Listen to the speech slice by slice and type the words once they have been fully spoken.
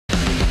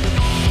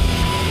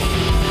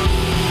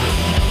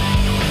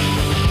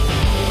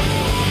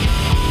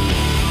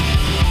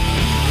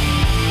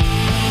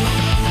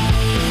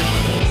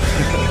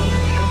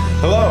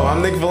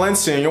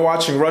Valencia, and you're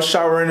watching Rush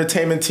Hour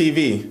Entertainment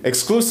TV,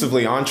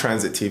 exclusively on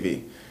Transit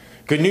TV.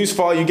 Good news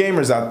for all you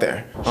gamers out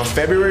there. On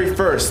February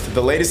 1st,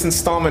 the latest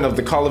installment of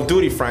the Call of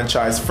Duty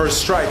franchise,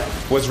 First Strike,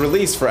 was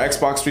released for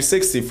Xbox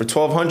 360 for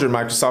 1,200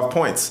 Microsoft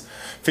points,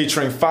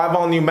 featuring 5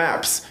 all-new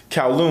maps: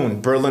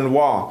 Kowloon, Berlin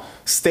Wall,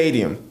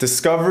 Stadium,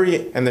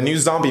 Discovery, and the new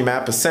zombie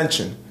map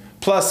Ascension,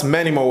 plus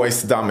many more ways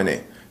to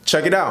dominate.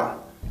 Check it out.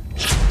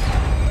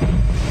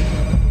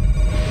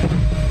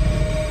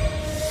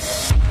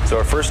 So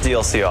our first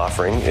DLC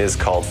offering is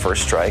called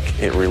First Strike.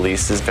 It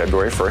releases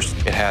February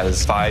 1st. It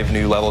has 5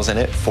 new levels in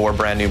it, 4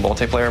 brand new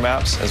multiplayer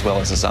maps, as well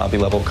as a zombie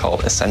level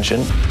called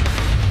Ascension.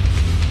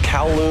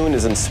 Kowloon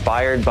is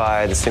inspired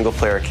by the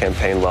single-player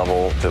campaign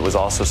level that was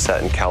also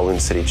set in Kowloon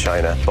City,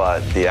 China, but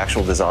the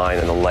actual design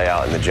and the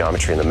layout and the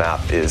geometry in the map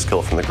is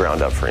built from the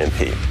ground up for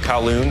MP.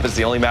 Kowloon is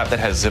the only map that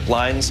has zip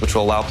lines, which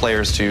will allow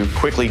players to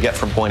quickly get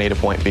from point A to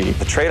point B.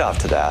 The trade-off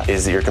to that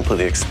is that you're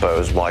completely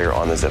exposed while you're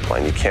on the zip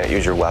line. You can't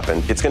use your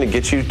weapon. It's going to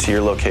get you to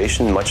your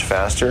location much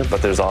faster,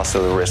 but there's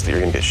also the risk that you're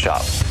going to get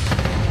shot.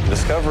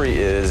 Discovery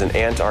is an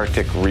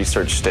Antarctic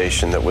research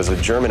station that was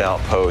a German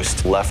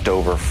outpost left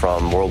over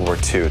from World War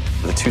II.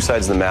 The two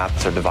sides of the map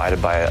are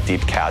divided by a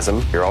deep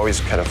chasm. You're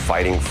always kind of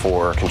fighting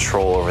for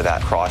control over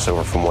that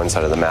crossover from one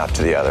side of the map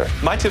to the other.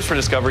 My tips for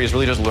Discovery is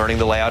really just learning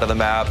the layout of the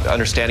map,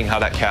 understanding how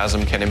that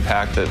chasm can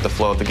impact the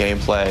flow of the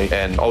gameplay,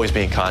 and always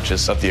being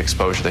conscious of the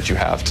exposure that you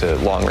have to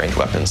long-range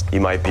weapons. You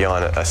might be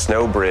on a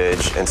snow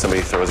bridge and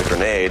somebody throws a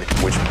grenade,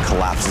 which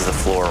collapses the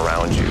floor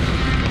around you.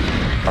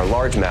 Our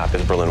large map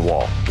is Berlin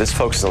Wall. This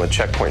focuses on the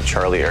checkpoint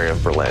Charlie area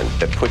of Berlin.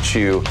 It puts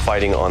you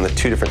fighting on the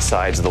 2 different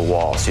sides of the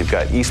wall. So you've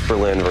got East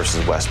Berlin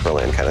versus West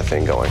Berlin kind of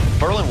thing going.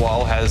 Berlin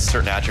Wall has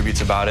certain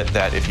attributes about it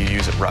that if you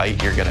use it right,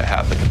 you're going to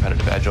have the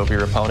competitive edge over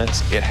your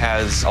opponents. It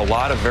has a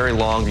lot of very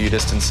long view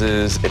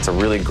distances. It's a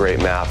really great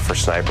map for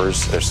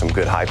snipers. There's some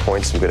good high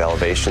points, some good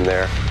elevation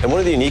there. And one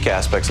of the unique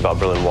aspects about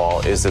Berlin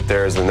Wall is that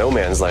there's the no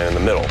man's land in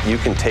the middle. You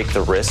can take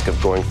the risk of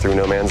going through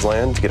no man's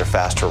land to get a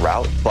faster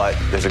route, but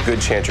there's a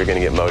good chance you're going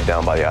to get mowed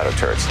down by the auto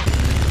turrets.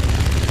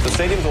 The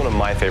Stadium's one of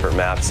my favorite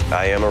maps.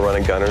 I am a run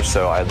and gunner,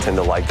 so I tend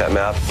to like that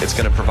map. It's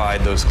going to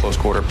provide those close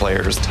quarter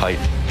players tight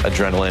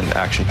adrenaline,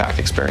 action-packed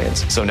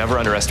experience. So never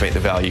underestimate the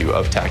value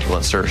of tactical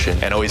insertion,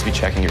 and always be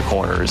checking your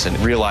corners and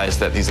realize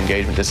that these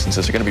engagement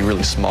distances are going to be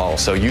really small,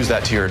 so use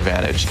that to your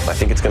advantage. I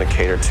think it's going to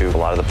cater to a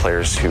lot of the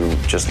players who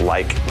just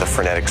like the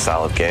frenetic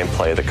style of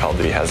gameplay that Call of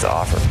Duty has to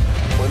offer.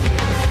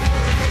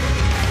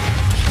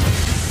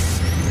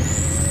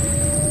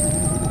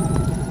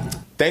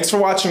 Thanks for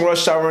watching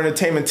Rush Hour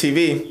Entertainment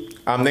TV.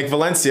 I'm Nick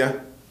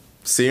Valencia.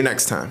 See you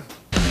next time.